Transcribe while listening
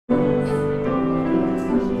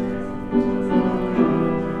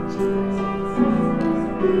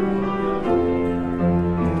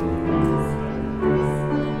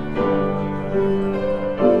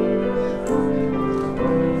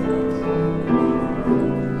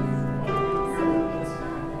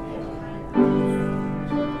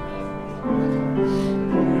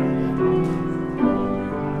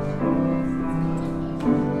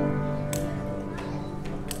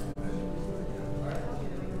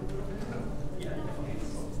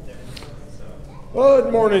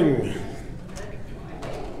Good morning.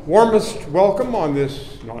 Warmest welcome on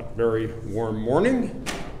this not very warm morning.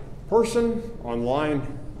 Person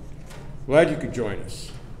online, glad you could join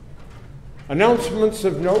us. Announcements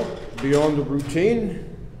of note beyond the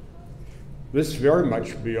routine. This very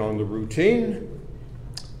much beyond the routine.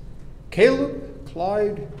 Caleb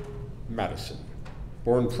Clyde Madison,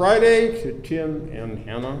 born Friday to Tim and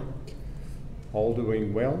Hannah, all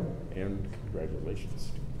doing well, and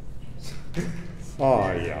congratulations.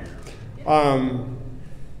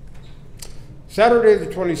 Saturday the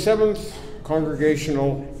 27th,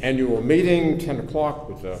 congregational annual meeting, 10 o'clock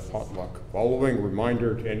with a potluck following.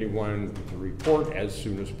 Reminder to anyone with a report as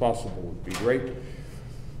soon as possible would be great.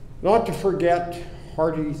 Not to forget,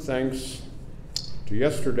 hearty thanks to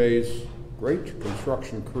yesterday's great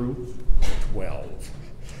construction crew, 12.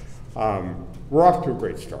 We're off to a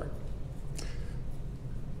great start.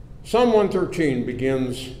 Psalm 113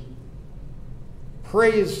 begins,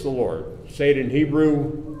 praise the Lord. Say it in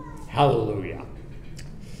Hebrew, hallelujah.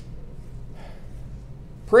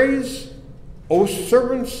 Praise, O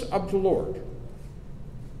servants of the Lord.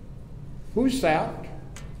 Who's that?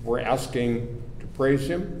 We're asking to praise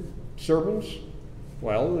him, servants?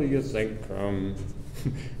 Well, you think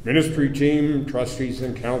ministry team, trustees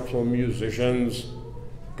and council, musicians,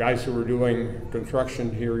 guys who were doing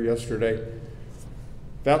construction here yesterday.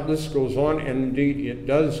 That list goes on, and indeed it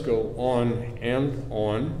does go on and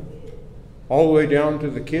on, all the way down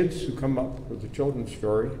to the kids who come up with the children's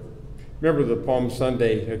story. Remember the Palm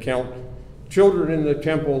Sunday account, children in the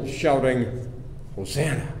temple shouting,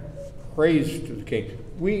 Hosanna, praise to the King.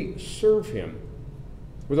 We serve him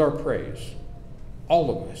with our praise,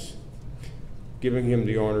 all of us, giving him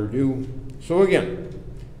the honor due. So again,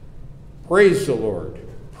 praise the Lord.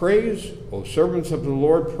 Praise, O servants of the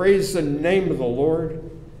Lord, praise the name of the Lord.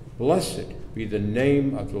 Blessed be the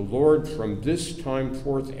name of the Lord from this time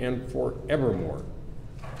forth and forevermore.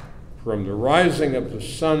 From the rising of the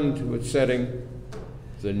sun to its setting,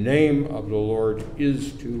 the name of the Lord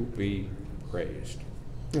is to be praised.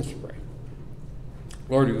 Let's pray.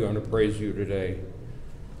 Lord, we're going to praise you today,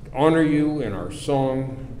 to honor you in our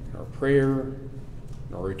song, in our prayer,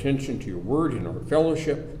 in our attention to your word, in our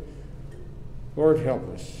fellowship. Lord, help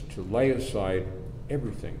us to lay aside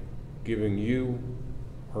everything, giving you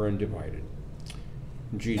our undivided.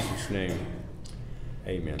 In Jesus' name,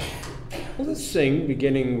 amen. Well, let's sing,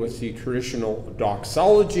 beginning with the traditional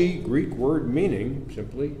doxology, Greek word meaning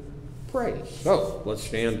simply praise. So let's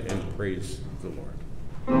stand and praise the Lord.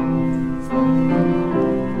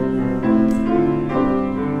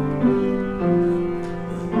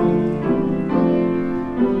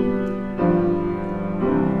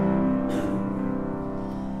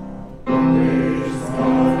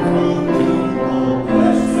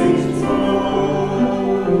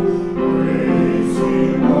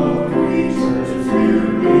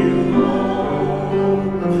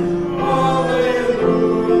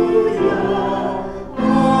 Hallelujah, hallelujah.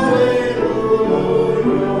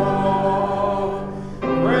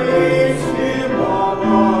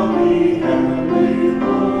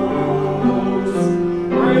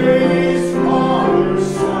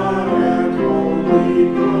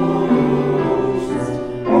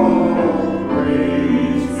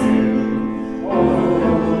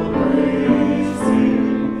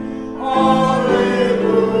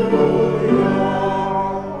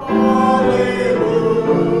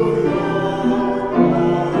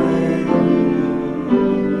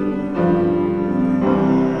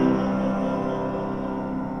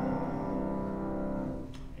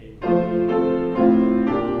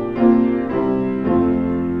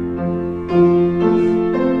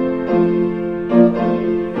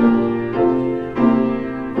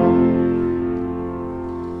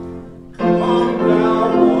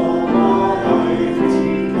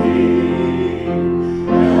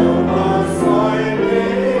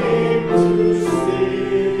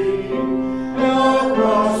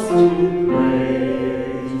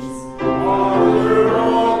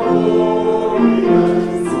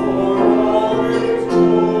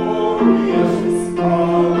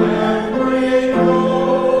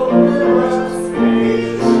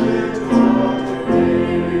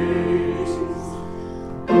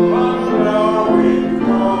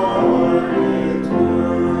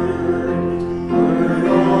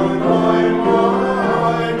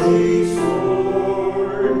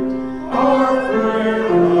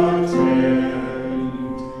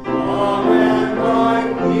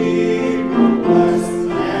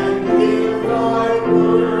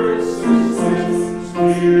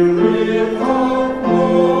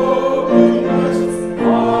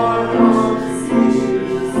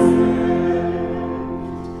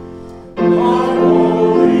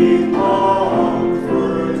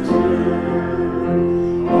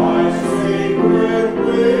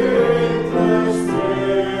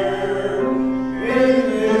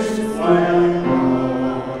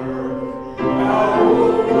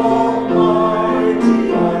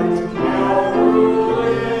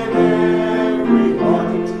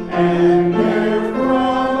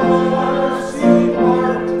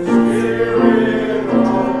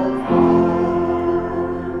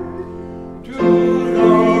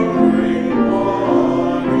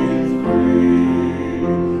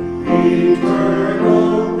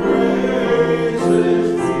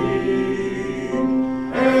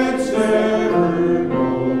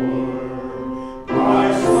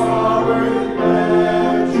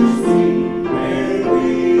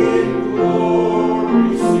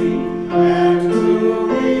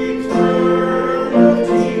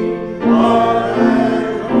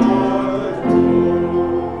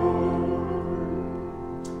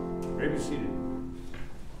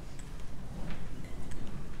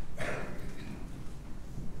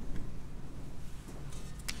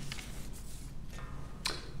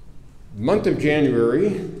 month of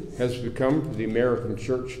January has become for the American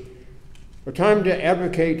church a time to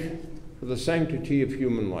advocate for the sanctity of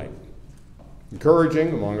human life,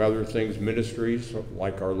 encouraging, among other things, ministries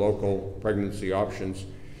like our local pregnancy options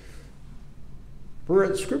for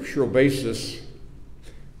its scriptural basis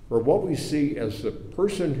for what we see as the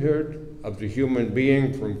personhood of the human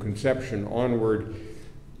being from conception onward.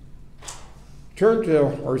 Turn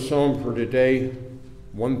to our psalm for today,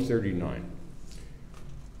 139.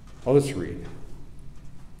 Well, let's read.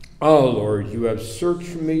 Oh, Lord, you have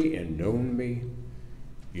searched me and known me.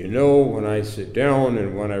 You know when I sit down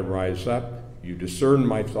and when I rise up. You discern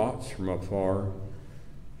my thoughts from afar.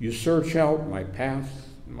 You search out my path,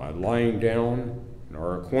 my lying down, and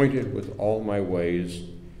are acquainted with all my ways.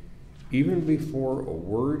 Even before a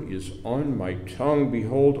word is on my tongue,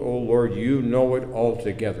 behold, O Lord, you know it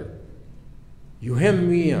altogether. You hem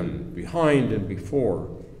me in, behind and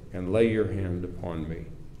before, and lay your hand upon me.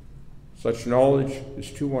 Such knowledge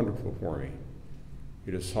is too wonderful for me.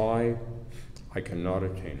 It is high, I cannot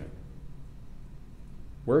attain it.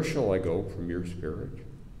 Where shall I go from your spirit?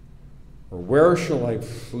 Or where shall I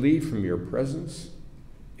flee from your presence?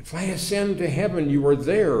 If I ascend to heaven, you are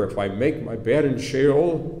there. If I make my bed in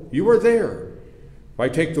Sheol, you are there. If I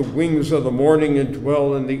take the wings of the morning and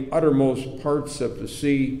dwell in the uttermost parts of the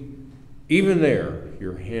sea, even there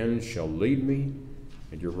your hand shall lead me,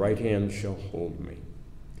 and your right hand shall hold me.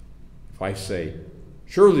 If I say,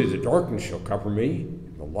 surely the darkness shall cover me,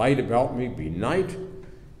 and the light about me be night,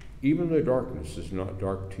 even the darkness is not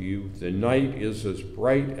dark to you. The night is as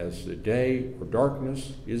bright as the day, or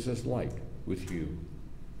darkness is as light with you.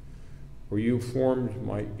 For you formed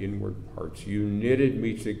my inward parts. You knitted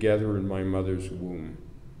me together in my mother's womb.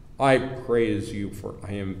 I praise you, for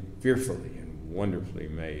I am fearfully and wonderfully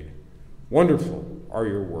made. Wonderful are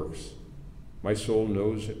your works. My soul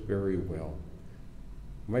knows it very well.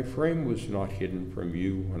 My frame was not hidden from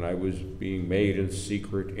you when I was being made in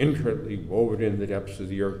secret, intricately woven in the depths of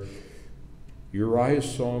the earth. Your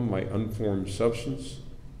eyes saw my unformed substance.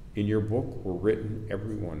 In your book were written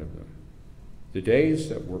every one of them. The days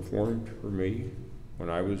that were formed for me when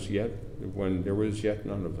there was yet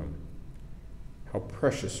none of them. How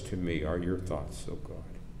precious to me are your thoughts, O God.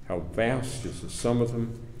 How vast is the sum of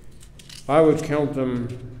them. I would count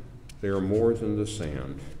them, they are more than the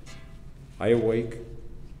sand. I awake,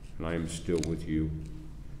 and I am still with you.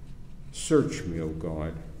 Search me, O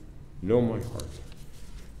God, know my heart.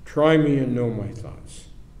 Try me and know my thoughts,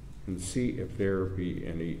 and see if there be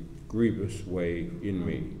any grievous way in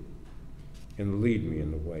me, and lead me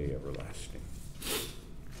in the way everlasting.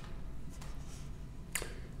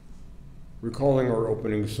 Recalling our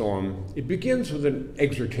opening psalm, it begins with an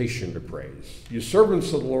exhortation to praise. You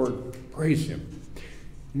servants of the Lord, praise him.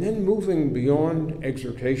 And then moving beyond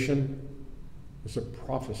exhortation is a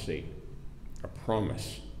prophecy, a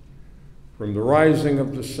promise. From the rising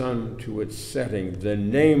of the sun to its setting, the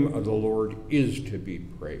name of the Lord is to be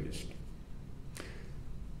praised.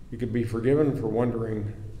 You can be forgiven for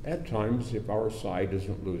wondering at times if our side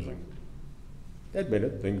isn't losing. Admit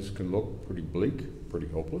it, things can look pretty bleak, pretty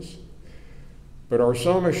hopeless. But our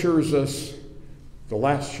psalm assures us the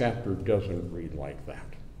last chapter doesn't read like that.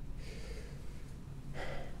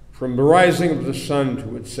 From the rising of the sun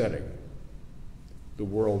to its setting, the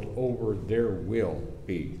world over, there will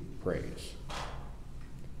be praise.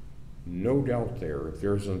 No doubt there, if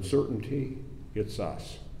there's uncertainty, it's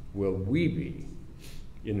us. Will we be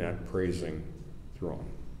in that praising throng?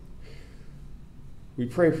 We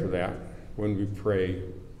pray for that when we pray,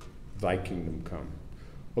 thy kingdom come.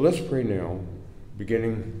 Well, let's pray now,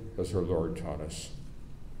 beginning as our Lord taught us.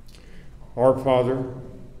 Our Father,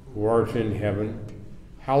 who art in heaven,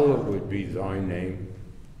 hallowed be thy name.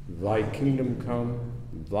 Thy kingdom come,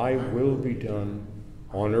 thy will be done,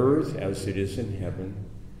 on earth as it is in heaven.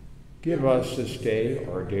 Give us this day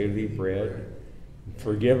our daily bread.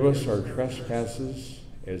 Forgive us our trespasses,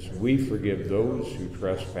 as we forgive those who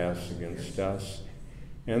trespass against us.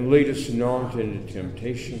 And lead us not into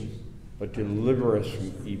temptation, but deliver us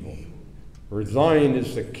from evil. For thine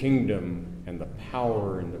is the kingdom, and the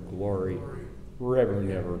power, and the glory, forever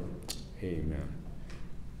and ever. Amen.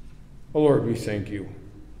 O Lord, we thank you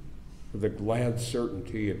for the glad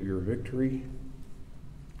certainty of your victory,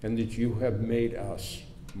 and that you have made us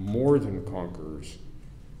more than conquerors.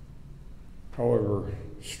 However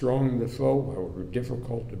strong the foe, however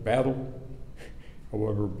difficult the battle,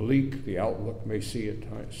 however bleak the outlook may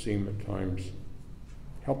seem at times,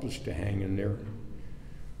 help us to hang in there,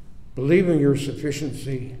 believing your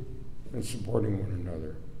sufficiency and supporting one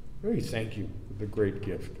another. We thank you for the great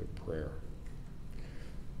gift of prayer.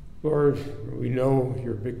 Lord, we know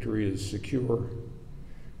your victory is secure,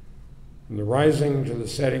 From the rising to the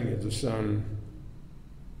setting of the sun,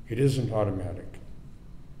 it isn't automatic.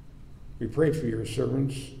 We pray for your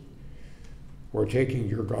servants who are taking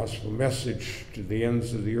your gospel message to the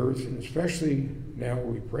ends of the earth, and especially now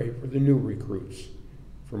we pray for the new recruits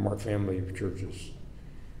from our family of churches.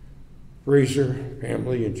 Fraser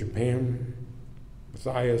family in Japan,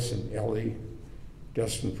 Matthias and Ellie,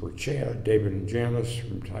 destined for Chad, David and Janice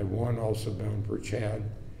from Taiwan, also bound for Chad.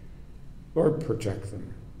 Lord, protect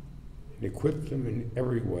them and equip them in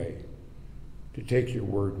every way to take your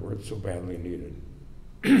word where it's so badly needed.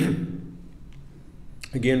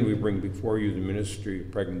 Again, we bring before you the ministry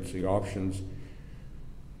of pregnancy options,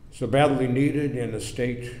 so badly needed in a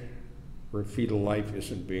state where fetal life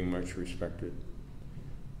isn't being much respected.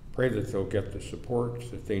 Pray that they'll get the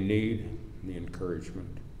support that they need and the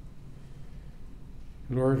encouragement.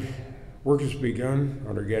 Lord, work has begun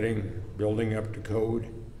on our building up to code.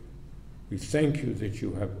 We thank you that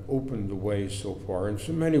you have opened the way so far in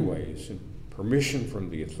so many ways, and permission from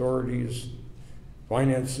the authorities,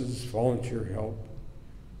 finances, volunteer help.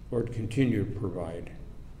 Lord, continue to provide.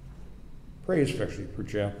 Pray especially for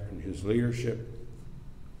Jeff and his leadership,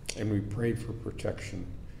 and we pray for protection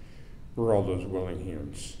for all those willing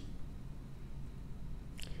hands.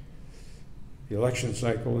 The election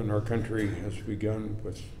cycle in our country has begun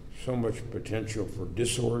with so much potential for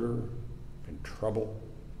disorder and trouble.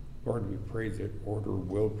 Lord, we pray that order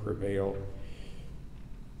will prevail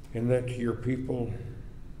and that your people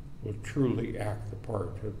will truly act the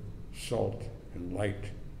part of salt and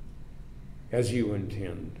light as you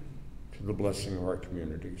intend, to the blessing of our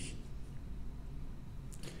communities.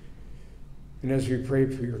 And as we pray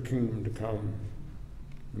for your kingdom to come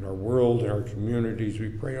in our world and our communities, we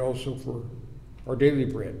pray also for our daily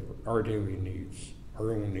bread, our daily needs,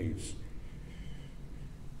 our own needs.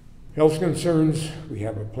 Health concerns, we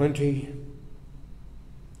have aplenty.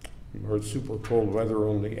 Lord, super cold weather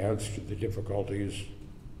only adds to the difficulties.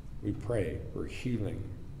 We pray for healing,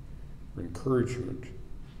 for encouragement,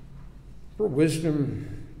 for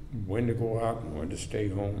wisdom, when to go out and when to stay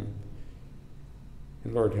home.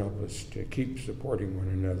 And Lord, help us to keep supporting one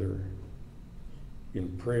another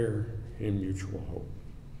in prayer and mutual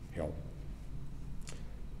help.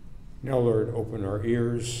 Now, Lord, open our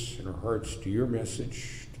ears and our hearts to your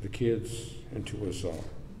message, to the kids, and to us all.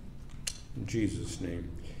 In Jesus' name,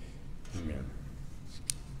 amen.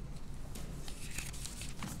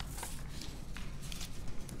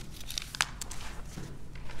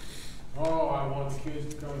 Oh, I want the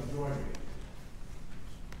kids to come and join me.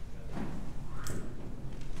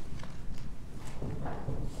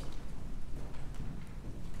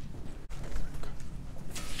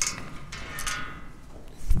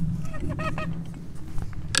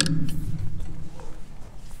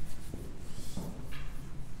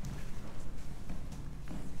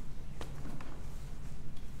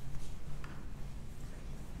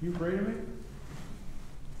 You afraid of me?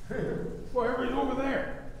 Well, everybody's over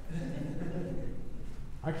there.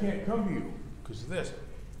 I can't come to you because of this.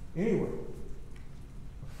 Anyway,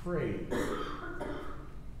 afraid.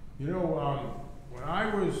 You know, when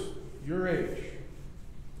I was your age,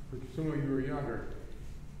 some of you were younger,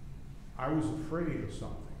 I was afraid of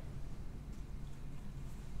something.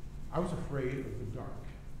 I was afraid of the dark.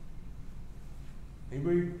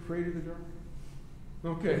 Anybody afraid of the dark?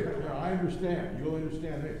 Okay, yeah, I understand. You'll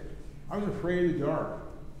understand this. I was afraid of the dark.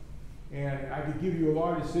 And I could give you a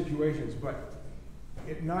lot of situations, but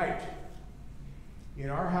at night, in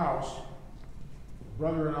our house,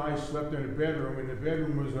 brother and I slept in a bedroom, and the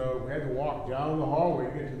bedroom was, we had to walk down the hallway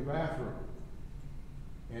to get to the bathroom.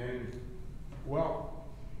 And, well,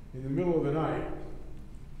 in the middle of the night,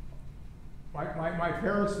 my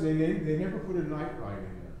parents, they never put a night light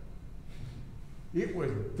in there. It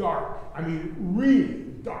was dark. I mean, really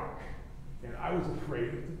dark. And I was afraid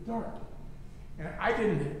of the dark. And I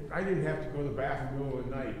didn't have to go to the bathroom in the middle of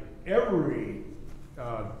the night every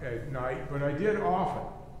at night, but I did often.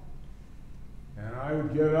 And I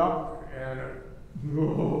would get up and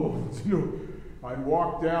I'd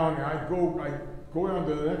walk down and I'd go down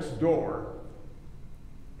to the next door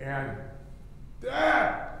and,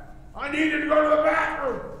 Dad, I needed to go to the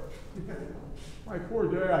bathroom. My poor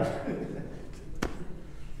dad.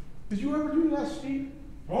 Did you ever do that, Steve?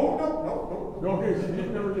 Oh, no. Okay,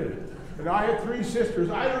 Steve never did. And I had 3 sisters.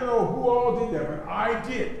 I don't know who all did that, but I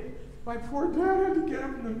did. My poor dad had to get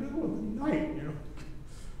up in the middle of the night, you know.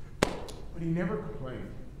 But he never complained.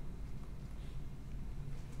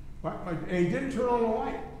 And he didn't turn on the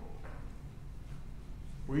light.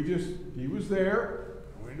 He was there.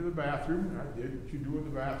 I went to the bathroom, and I did what you do in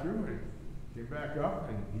the bathroom, and came back up,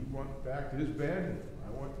 and he went back to his bed, and I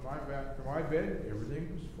went back to my bed, and everything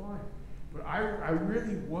was fine. But I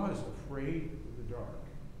really was afraid of the dark.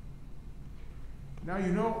 Now,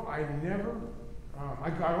 you know, I never, I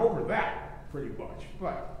got over that pretty much,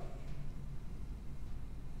 but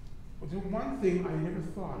the one thing I never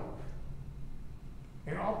thought of,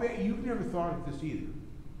 and I'll bet you've never thought of this either,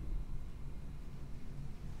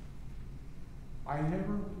 I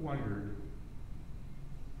never wondered,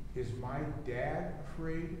 is my dad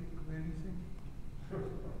afraid of anything?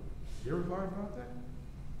 You ever thought about that?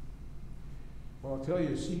 Well, I'll tell you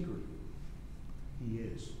a secret. He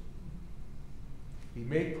is. He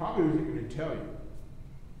probably wasn't going to tell you,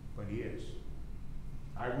 but he is.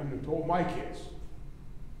 I wouldn't have told my kids.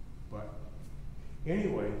 But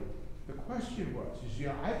anyway, the question was,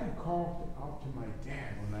 I could call out to my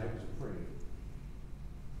dad when I was afraid.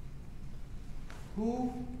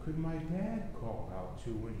 Who could my dad call out to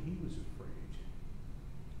when he was afraid?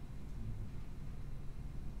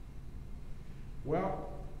 Well,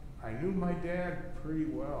 I knew my dad pretty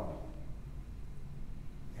well.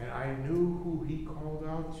 And I knew who he called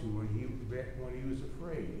out to when he was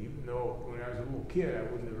afraid. Even though when I was a little kid, I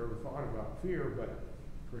wouldn't have ever thought about fear, but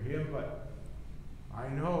for him, but I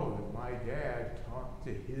know that my dad talked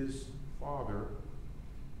to his Father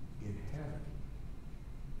in heaven.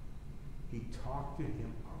 He talked to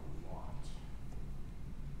him a lot.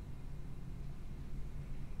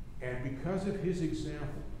 And because of his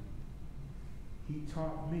example, he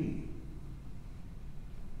taught me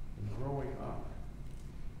in growing up.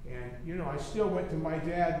 And, you know, I still went to my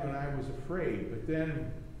dad when I was afraid, but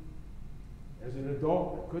then as an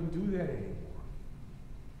adult, I couldn't do that anymore.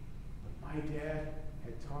 But my dad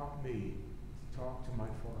had taught me to talk to my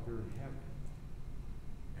Father in heaven.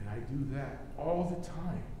 And I do that all the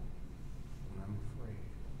time when I'm afraid.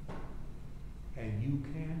 And you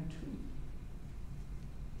can too.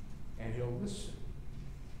 And he'll listen.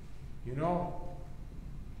 You know,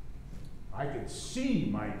 I can see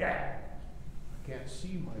my dad. I can't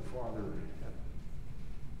see my Father in heaven.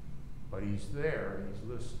 But he's there and he's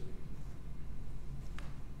listening.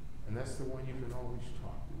 And that's the one you can always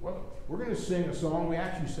talk to. Well, we're going to sing a song we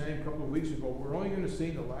actually sang a couple of weeks ago. We're only going to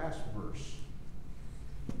sing the last verse.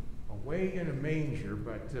 Away in a manger.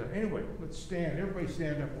 But anyway, let's stand. Everybody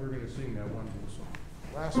stand up. We're going to sing that one little song.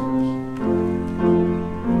 Last verse.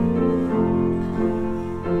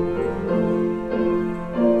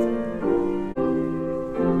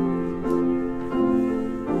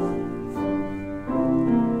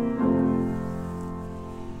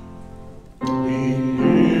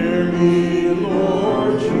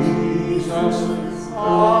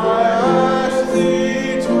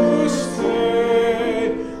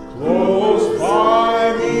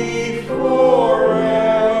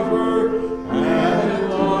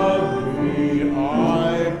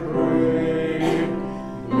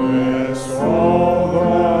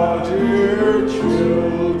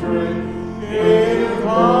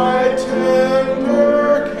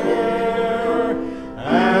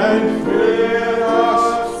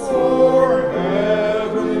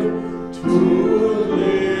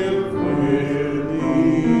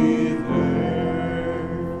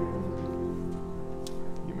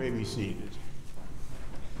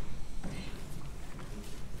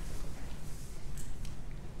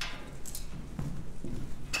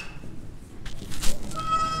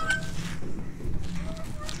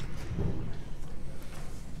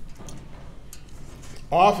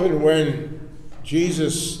 Often when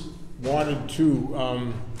Jesus wanted to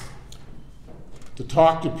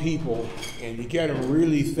talk to people and to get them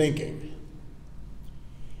really thinking,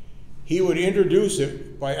 he would introduce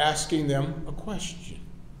it by asking them a question.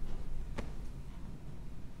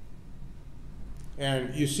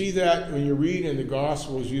 And you see that when you read in the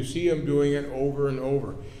Gospels, you see him doing it over and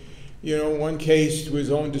over. You know, one case to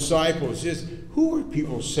his own disciples is, who are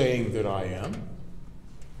people saying that I am?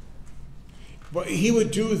 But he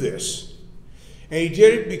would do this. And he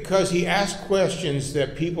did it because he asked questions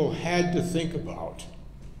that people had to think about.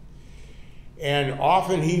 And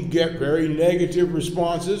often he'd get very negative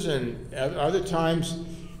responses, and at other times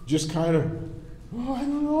just kind of, oh, I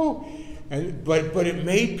don't know. But it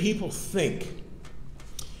made people think.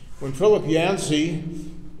 When Philip Yancey,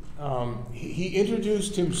 he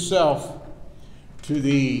introduced himself to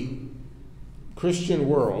the Christian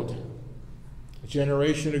world a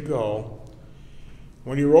generation ago,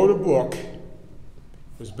 when he wrote a book, it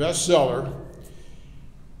was a bestseller,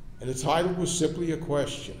 and the title was simply a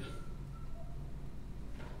question.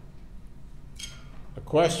 A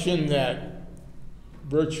question that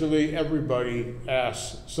virtually everybody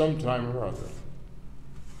asks sometime or other.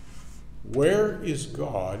 Where is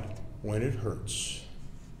God when it hurts?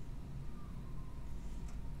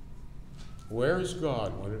 Where is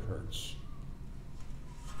God when it hurts?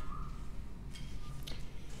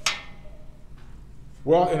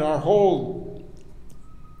 Well, in our whole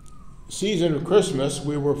season of Christmas,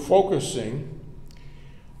 we were focusing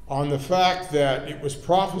on the fact that it was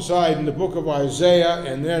prophesied in the book of Isaiah,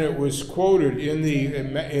 and then it was quoted in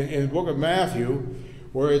the book of Matthew,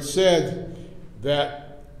 where it said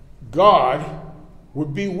that God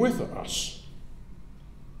would be with us.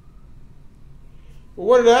 Well,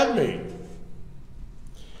 what did that mean?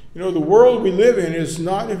 You know, the world we live in is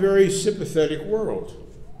not a very sympathetic world.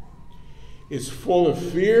 It's full of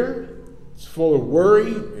fear, it's full of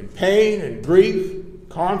worry and pain and grief,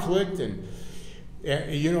 conflict and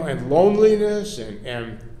loneliness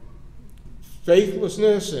and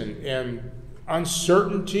faithlessness and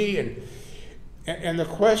uncertainty and the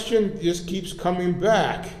question just keeps coming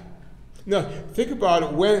back. Now, think about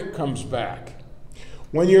it when it comes back.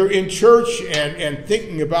 When you're in church and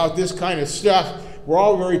thinking about this kind of stuff, we're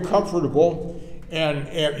all very comfortable and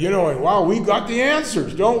wow, we got the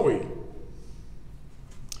answers, don't we?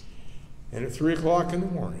 And at 3 o'clock in the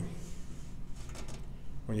morning,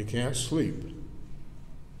 when you can't sleep,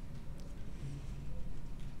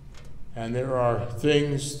 and there are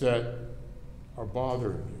things that are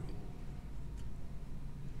bothering you,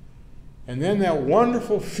 and then that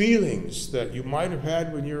wonderful feelings that you might have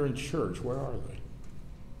had when you're in church, where are they?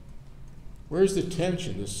 Where's the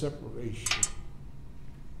tension, the separation?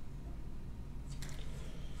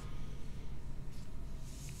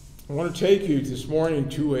 I want to take you this morning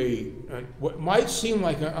to what might seem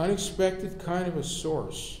like an unexpected kind of a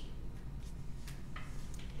source.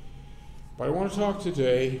 But I want to talk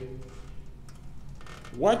today,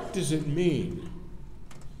 what does it mean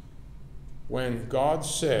when God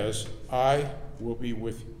says, I will be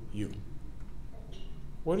with you?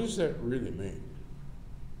 What does that really mean?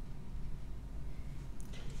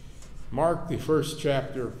 Mark, the first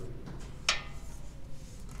chapter,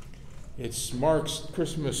 it's Mark's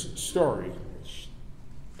Christmas story, which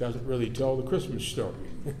doesn't really tell the Christmas story.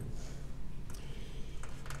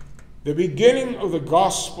 The beginning of the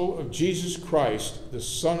gospel of Jesus Christ, the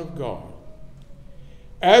Son of God.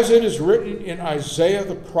 As it is written in Isaiah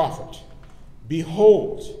the prophet,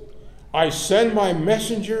 behold, I send my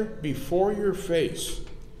messenger before your face,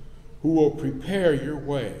 who will prepare your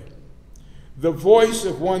way. The voice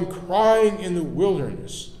of one crying in the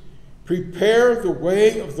wilderness, prepare the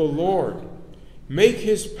way of the Lord, make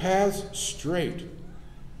his paths straight.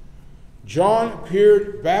 John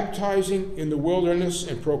appeared baptizing in the wilderness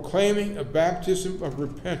and proclaiming a baptism of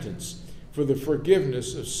repentance for the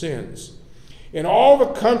forgiveness of sins. In all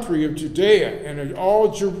the country of Judea and in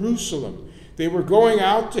all Jerusalem, they were going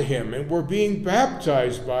out to him and were being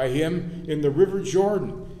baptized by him in the river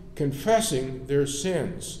Jordan, confessing their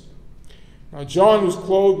sins. Now John was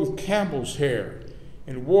clothed with camel's hair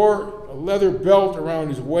and wore a leather belt around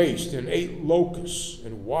his waist and ate locusts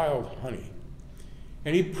and wild honey.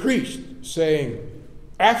 And he preached, saying,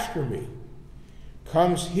 after me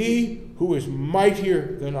comes he who is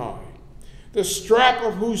mightier than I, the strap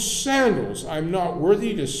of whose sandals I'm not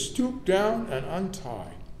worthy to stoop down and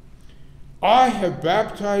untie. I have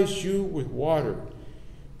baptized you with water,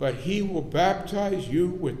 but he will baptize you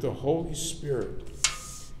with the Holy Spirit.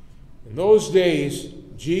 In those days,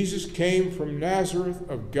 Jesus came from Nazareth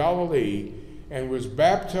of Galilee and was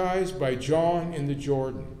baptized by John in the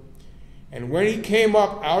Jordan. And when he came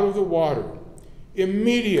up out of the water,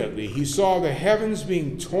 immediately he saw the heavens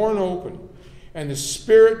being torn open and the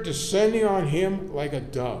Spirit descending on him like a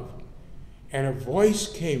dove. And a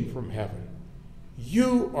voice came from heaven,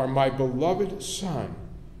 you are my beloved Son.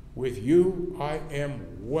 With you I am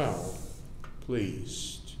well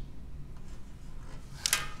pleased.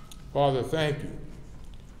 Father, thank you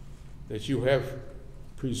that you have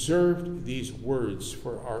preserved these words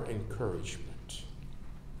for our encouragement.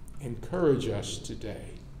 Encourage us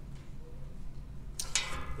today.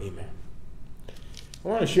 Amen. I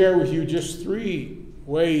want to share with you just 3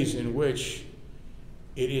 ways in which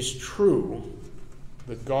it is true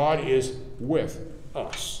that God is with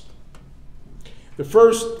us. The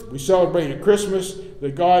first, we celebrate at Christmas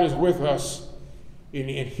that God is with us in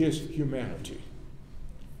his humanity.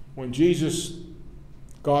 When Jesus,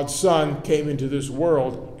 God's Son, came into this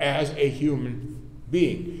world as a human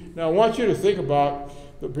being. Now I want you to think about,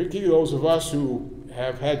 particularly those of us who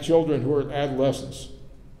have had children who are adolescents.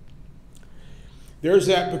 There's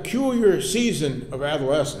that peculiar season of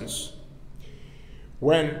adolescence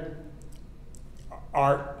when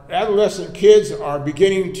our adolescent kids are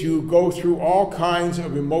beginning to go through all kinds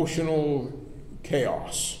of emotional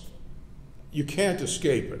chaos. You can't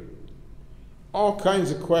escape it. All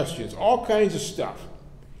kinds of questions, all kinds of stuff.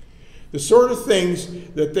 The sort of things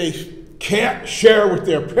that they can't share with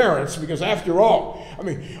their parents, because after all, I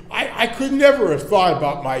mean, I could never have thought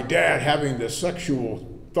about my dad having the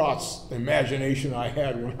sexual thoughts, imagination I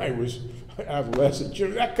had when I was adolescent. You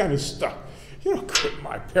know, that kind of stuff. You know,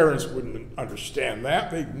 my parents wouldn't understand that.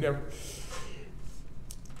 They'd never.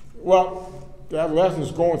 Well, the adolescents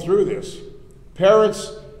going through this.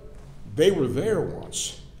 Parents, they were there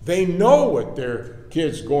once. They know what their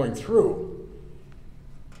kid's going through.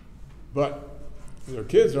 But their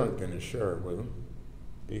kids aren't going to share it with them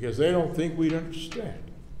because they don't think we'd understand.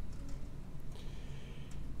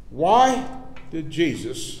 Why did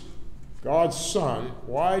Jesus, God's Son,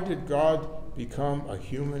 why did God become a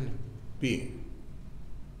human being?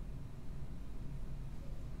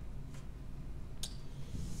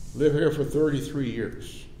 Live here for 33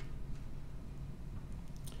 years.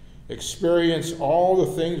 Experience all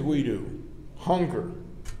the things we do. Hunger,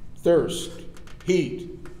 thirst, heat,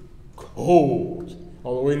 cold.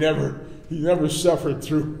 Although he never suffered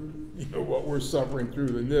through, what we're suffering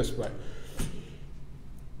through in this, but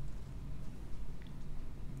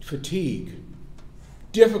fatigue,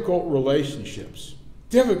 difficult relationships,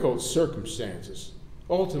 difficult circumstances,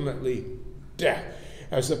 ultimately death.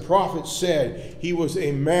 As the prophet said, he was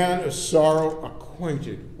a man of sorrow,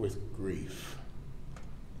 acquainted with grief.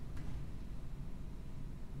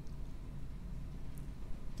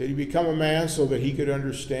 Did he become a man so that he could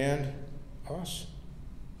understand us?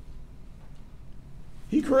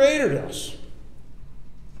 He created us.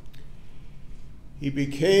 He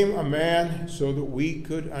became a man so that we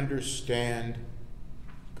could understand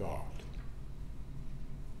God.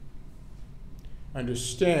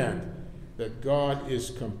 Understand that God is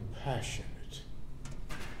compassionate,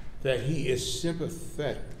 that he is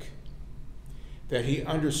sympathetic, that he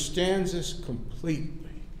understands us completely.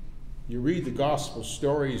 You read the gospel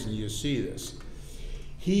stories and you see this.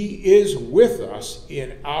 He is with us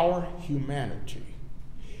in our humanity.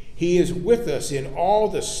 He is with us in all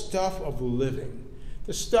the stuff of living,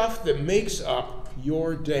 the stuff that makes up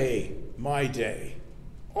your day, my day,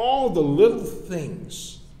 all the little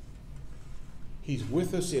things. He's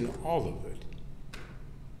with us in all of it.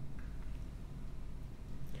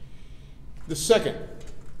 The second,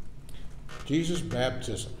 Jesus'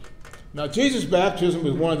 baptism. Now, Jesus' baptism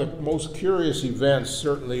is one of the most curious events,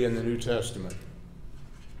 certainly in the New Testament.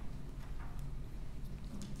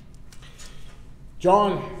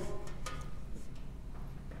 John,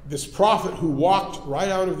 this prophet who walked right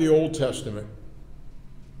out of the Old Testament,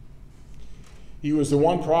 he was the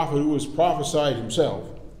one prophet who was prophesied himself.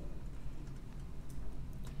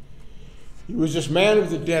 He was just man of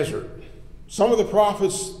the desert. Some of the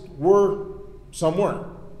prophets were, some weren't.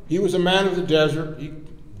 He was a man of the desert.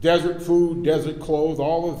 Desert food, desert clothes,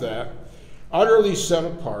 all of that. Utterly set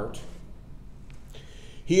apart.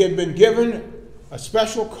 He had been given a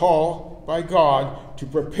special call by God to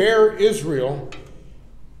prepare Israel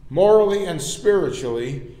morally and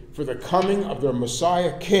spiritually for the coming of their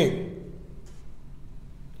Messiah King.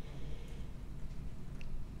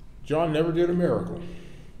 John never did a miracle.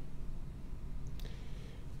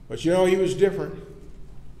 But he was different.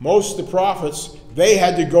 Most of the prophets, they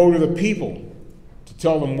had to go to the people to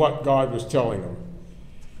tell them what God was telling them.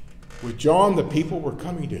 With John, the people were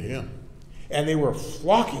coming to him, and they were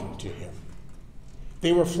flocking to him.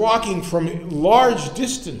 They were flocking from large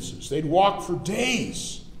distances. They'd walk for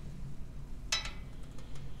days.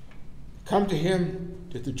 Come to him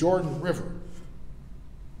at the Jordan River.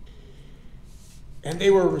 And they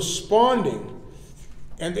were responding.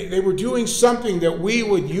 And they were doing something that we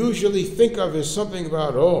would usually think of as something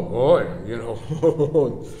about, oh boy,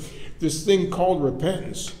 this thing called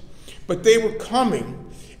repentance. But they were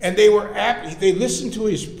coming, and they listened to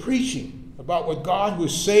his preaching about what God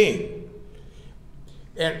was saying.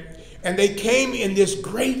 And they came in this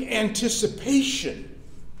great anticipation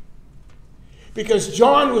because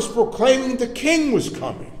John was proclaiming the king was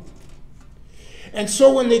coming. And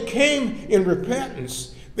so when they came in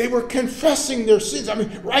repentance, they were confessing their sins. I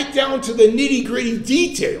mean, right down to the nitty-gritty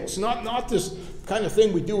details. Not this kind of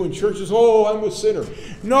thing we do in churches. Oh, I'm a sinner.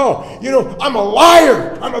 No, I'm a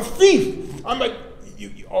liar. I'm a thief.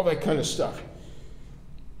 All that kind of stuff.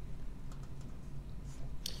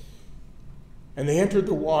 And they entered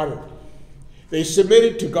the water. They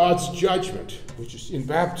submitted to God's judgment, which is in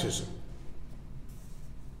baptism.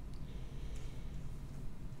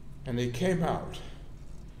 And they came out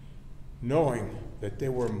knowing that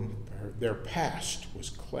their past was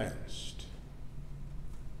cleansed.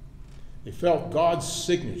 They felt God's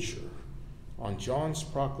signature on John's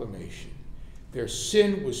proclamation. Their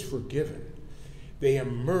sin was forgiven. They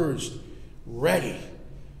emerged ready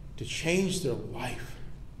to change their life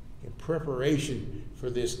in preparation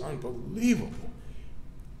for this unbelievable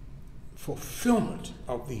fulfillment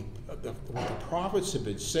of what the prophets have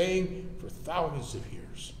been saying for thousands of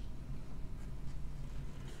years.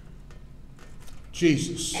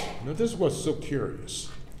 Jesus. Now this is what's so curious.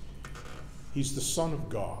 He's the Son of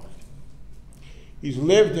God. He's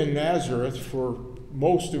lived in Nazareth for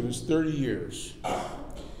most of his 30 years.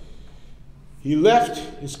 He left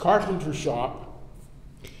his carpenter shop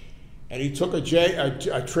and he took a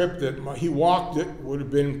trip that he walked it, would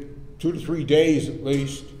have been 2 to 3 days at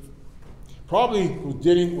least. Probably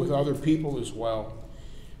did it with other people as well.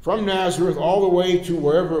 From Nazareth all the way to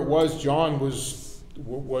wherever it was John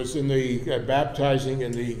was in the baptizing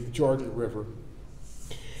in the Jordan River.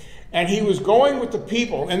 And he was going with the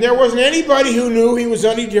people, and there wasn't anybody who knew he was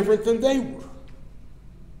any different than they were.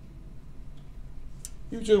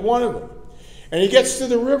 He was just one of them. And he gets to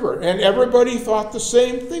the river, and everybody thought the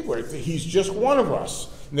same thing. He's just one of us.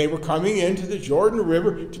 And they were coming into the Jordan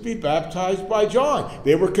River to be baptized by John.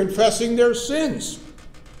 They were confessing their sins.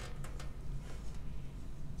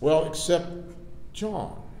 Well, except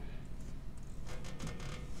John.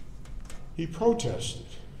 He protested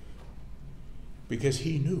because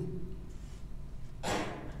he knew.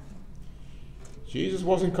 Jesus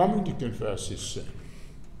wasn't coming to confess his sin.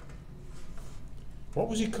 What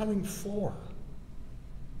was he coming for?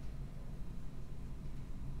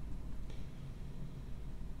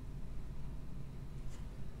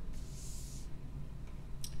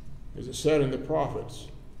 As it said in the prophets,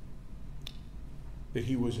 that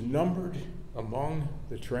he was numbered among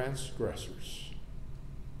the transgressors.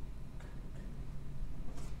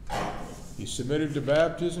 He submitted to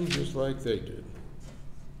baptism just like they did.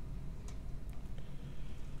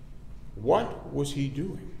 What was he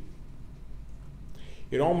doing?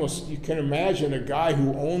 You can imagine a guy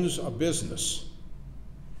who owns a business,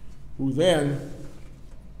 who then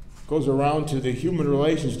goes around to the human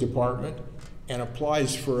relations department and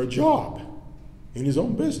applies for a job in his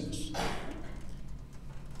own business.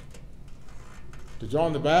 To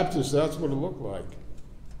John the Baptist, that's what it looked like.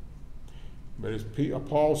 But as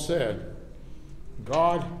Paul said,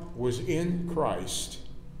 God was in Christ,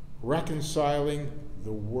 reconciling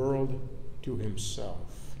the world to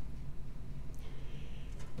himself.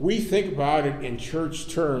 We think about it in church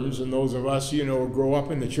terms, and those of us, who grow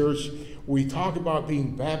up in the church, we talk about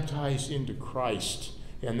being baptized into Christ.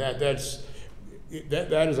 And that is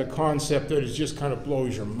a concept that just kind of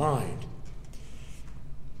blows your mind.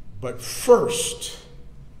 But first,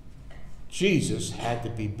 Jesus had to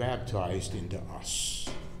be baptized into us,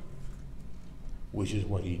 which is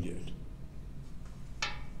what he did.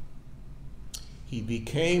 He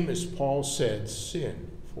became, as Paul said,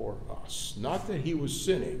 sin for us. Not that he was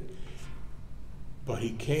sinning, but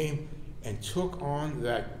he came and took on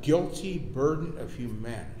that guilty burden of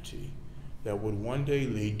humanity that would one day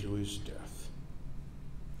lead to his death.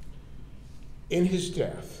 In his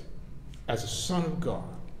death, as a Son of God,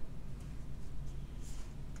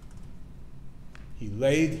 he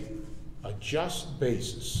laid a just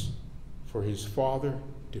basis for his Father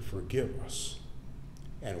to forgive us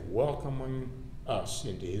and welcoming us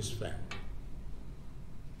into his family.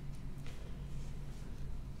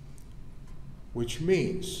 Which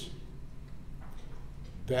means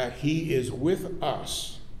that he is with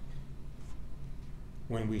us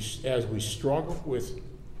as we struggle with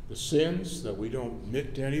the sins that we don't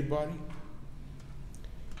admit to anybody,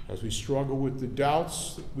 as we struggle with the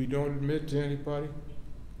doubts that we don't admit to anybody,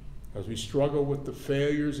 as we struggle with the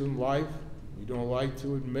failures in life we don't like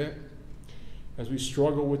to admit, as we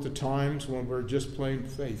struggle with the times when we're just plain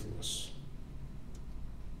faithless.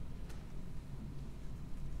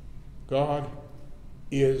 God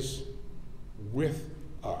is with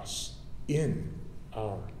us in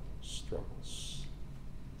our struggles.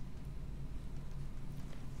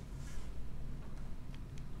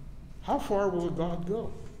 How far will God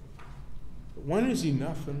go? When is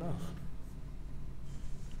enough enough?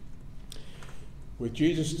 With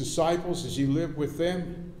Jesus' disciples, as he lived with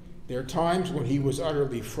them, there are times when he was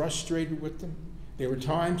utterly frustrated with them. There were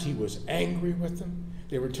times he was angry with them.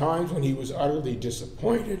 There were times when he was utterly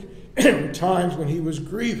disappointed. There were times when he was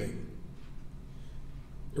grieving.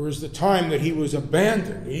 There was the time that he was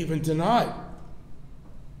abandoned, even denied.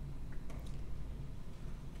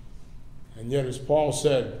 And yet, as Paul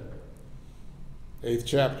said, 8th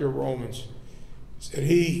chapter of Romans, said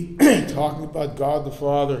he, talking about God the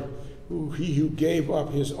Father, he who gave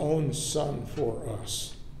up his own Son for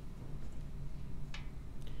us.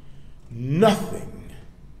 Nothing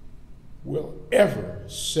will ever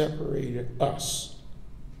separate us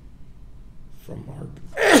from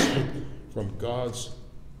from God's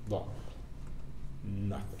love.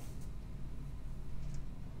 Nothing.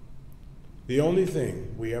 The only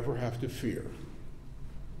thing we ever have to fear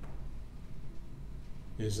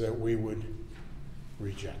is that we would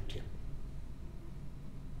reject him.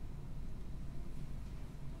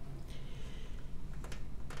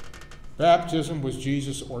 Baptism was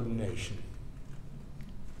Jesus' ordination,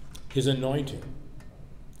 his anointing.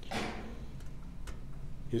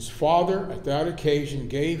 His Father at that occasion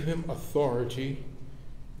gave him authority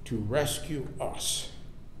to rescue us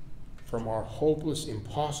from our hopeless,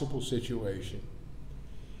 impossible situation,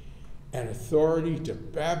 and authority to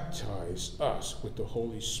baptize us with the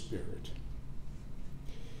Holy Spirit.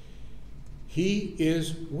 He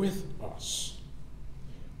is with us.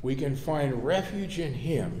 We can find refuge in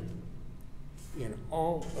him in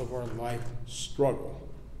all of our life struggle.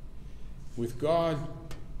 With God,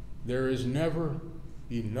 there is never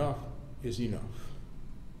enough is enough.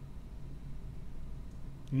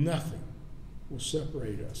 Nothing will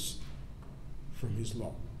separate us from his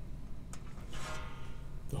love.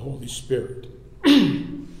 The Holy Spirit.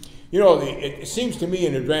 You know, it seems to me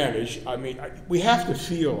an advantage. I mean, we have to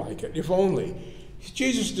feel like it, if only.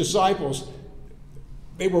 Jesus' disciples,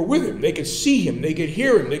 they were with him. They could see him. They could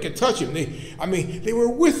hear him. They could touch him. They were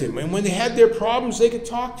with him. And when they had their problems, they could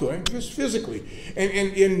talk to him just physically.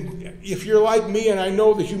 And if you're like me, and I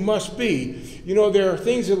know that you must be, you know, there are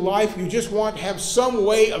things in life you just want to have some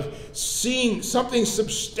way of seeing something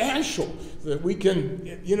substantial that we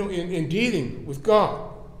can, you know, in dealing with God.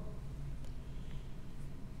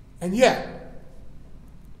 And yet,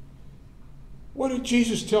 what did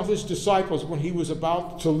Jesus tell his disciples when he was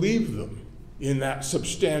about to leave them in that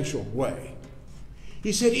substantial way?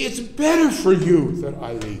 He said, it's better for you that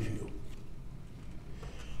I leave you.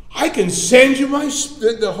 I can send you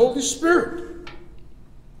the Holy Spirit.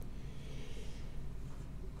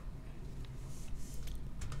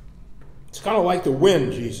 It's kind of like the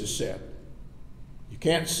wind, Jesus said. You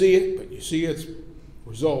can't see it, but you see its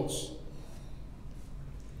results.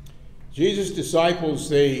 Jesus' disciples,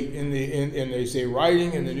 they say,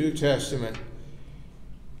 writing in the New Testament,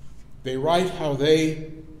 they write how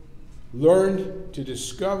they learned to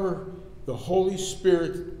discover the Holy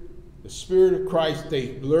Spirit, the Spirit of Christ.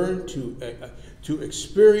 They learned to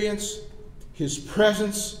experience his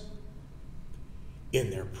presence in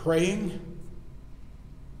their praying,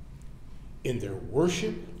 in their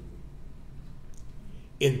worship,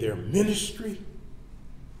 in their ministry,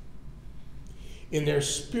 in their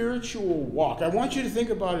spiritual walk. I want you to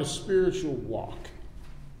think about a spiritual walk.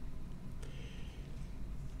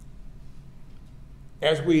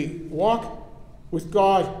 As we walk with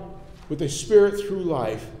God, with the Spirit through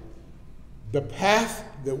life, the path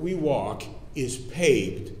that we walk is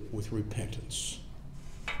paved with repentance.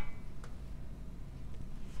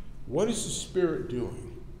 What is the Spirit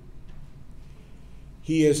doing?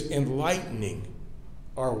 He is enlightening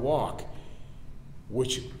our walk,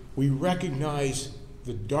 which we recognize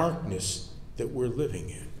the darkness that we're living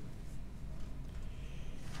in.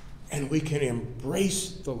 And we can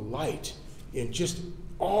embrace the light in just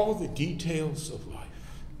all the details of life.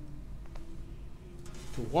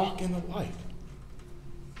 To walk in the light.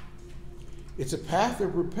 It's a path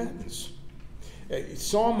of repentance.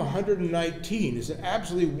 Psalm 119 is an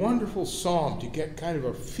absolutely wonderful psalm to get kind of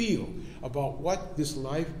a feel about what this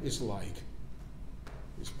life is like.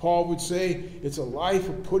 As Paul would say, it's a life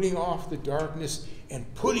of putting off the darkness and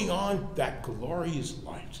putting on that glorious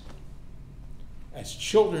light as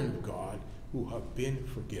children of God who have been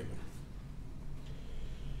forgiven.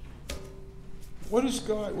 What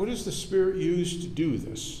does the Spirit use to do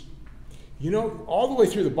this? You know, all the way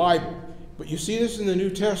through the Bible, but you see this in the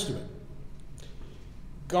New Testament.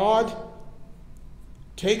 God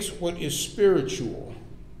takes what is spiritual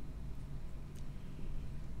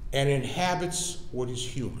and inhabits what is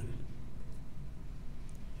human.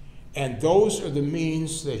 And those are the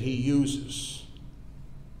means that he uses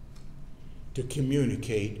to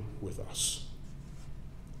communicate with us.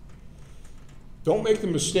 Don't make the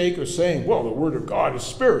mistake of saying, well, the Word of God is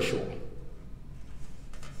spiritual.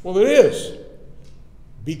 Well, it is.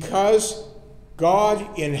 Because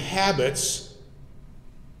God inhabits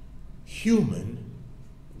human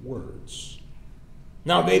words.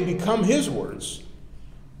 Now, they become his words.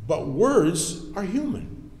 But words are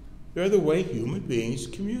human. They're the way human beings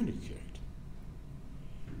communicate.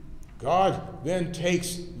 God then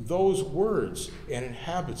takes those words and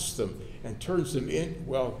inhabits them and turns them in.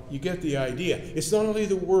 Well, you get the idea. It's not only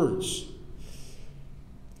the words.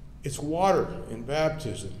 It's water in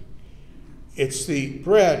baptism. It's the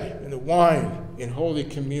bread and the wine in Holy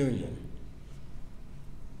Communion.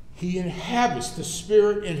 He inhabits, the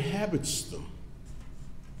Spirit inhabits them.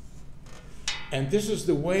 And this is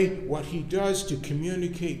the way, what he does to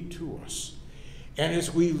communicate to us. And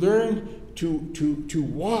as we learn to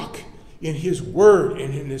walk in his word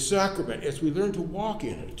and in his sacrament, as we learn to walk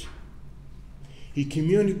in it, he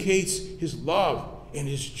communicates his love and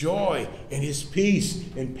his joy and his peace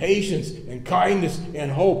and patience and kindness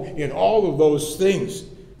and hope and all of those things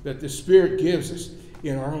that the Spirit gives us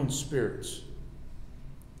in our own spirits.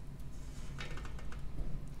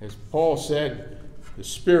 As Paul said, the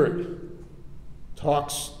Spirit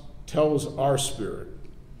tells our spirit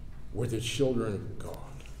we're the children of God.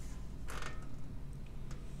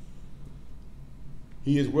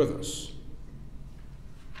 He is with us.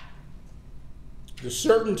 The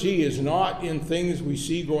certainty is not in things we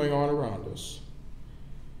see going on around us.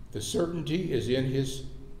 The certainty is in his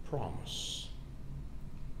promise.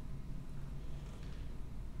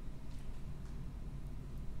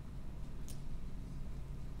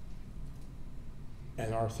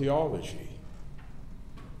 And our theology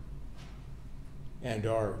and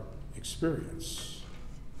our experience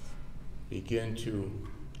begin to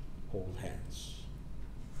hold hands.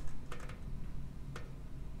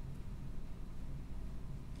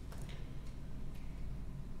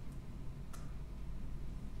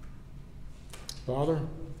 Father,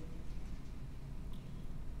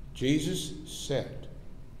 Jesus said,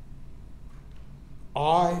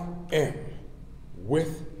 I am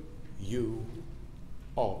with you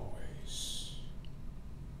always.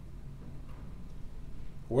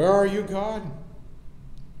 Where are you, God?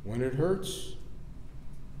 When it hurts?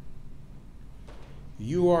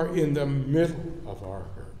 You are in the middle of our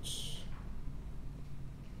hurts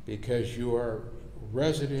because you are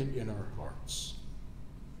resident in our hearts.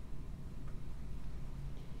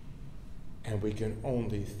 And we can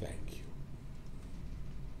only thank you.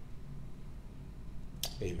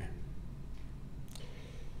 Amen.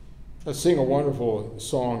 Let's sing a wonderful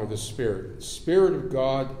song of the Spirit. Spirit of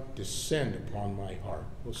God, descend upon my heart.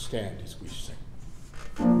 We'll stand as we sing.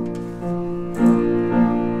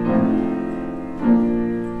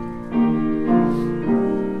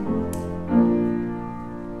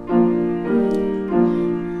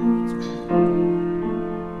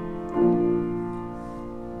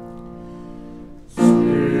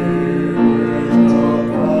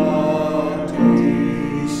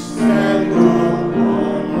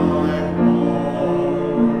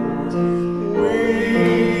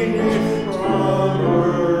 From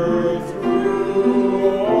earth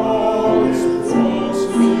through all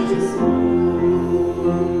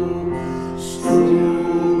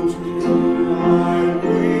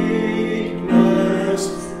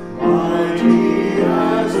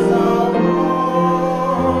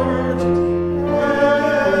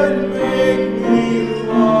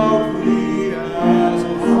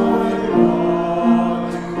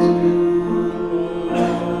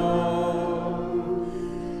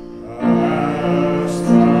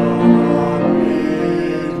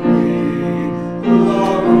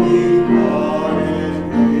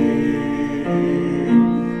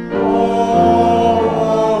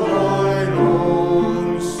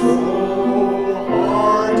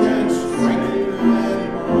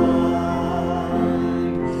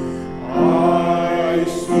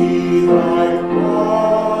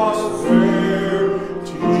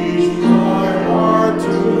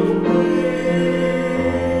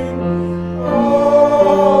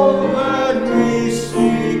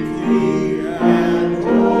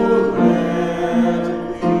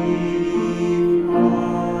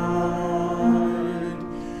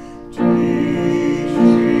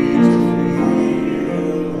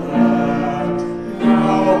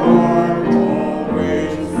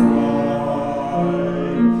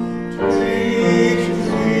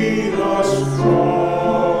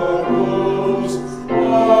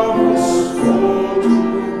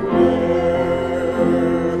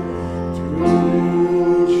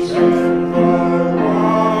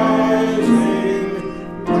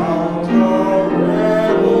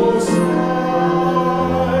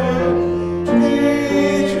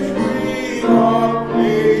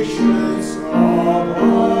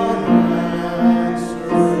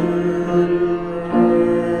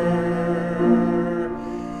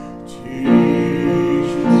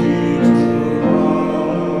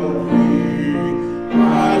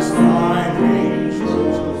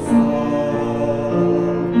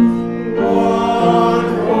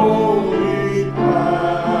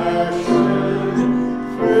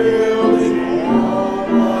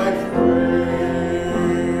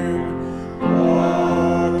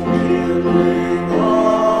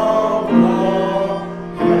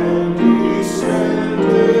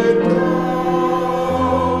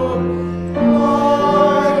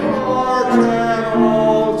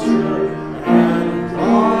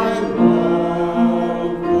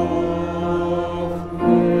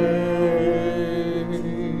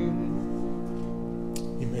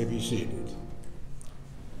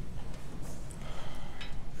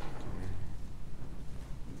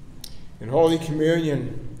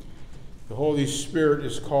communion, the Holy Spirit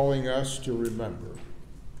is calling us to remember.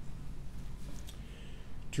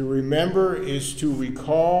 To remember is to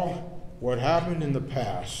recall what happened in the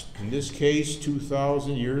past. In this case,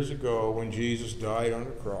 2,000 years ago when Jesus died on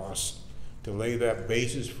the cross to lay that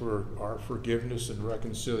basis for our forgiveness and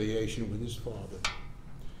reconciliation with his Father.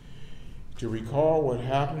 To recall what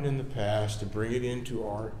happened in the past, to bring it into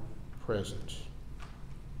our present,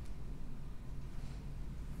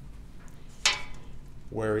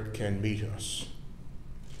 where it can meet us,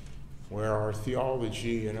 where our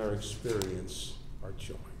theology and our experience are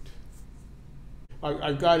joined.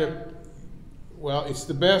 I've got it. Well, it's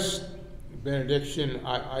the best benediction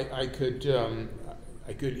I could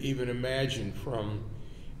even imagine from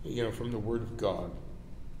the Word of God.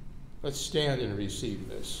 Let's stand and receive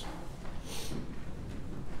this.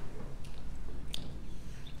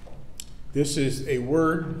 This is a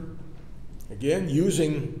word, again,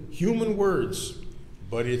 using human words,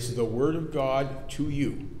 but it's the Word of God to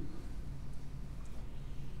you.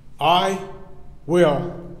 I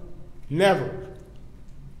will never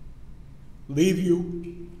leave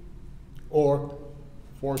you or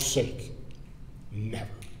forsake. Never.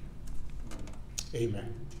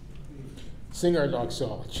 Amen. Sing our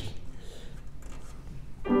doxology.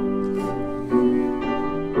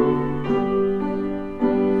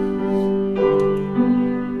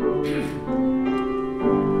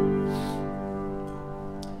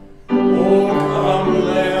 Oh, come,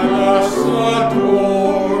 let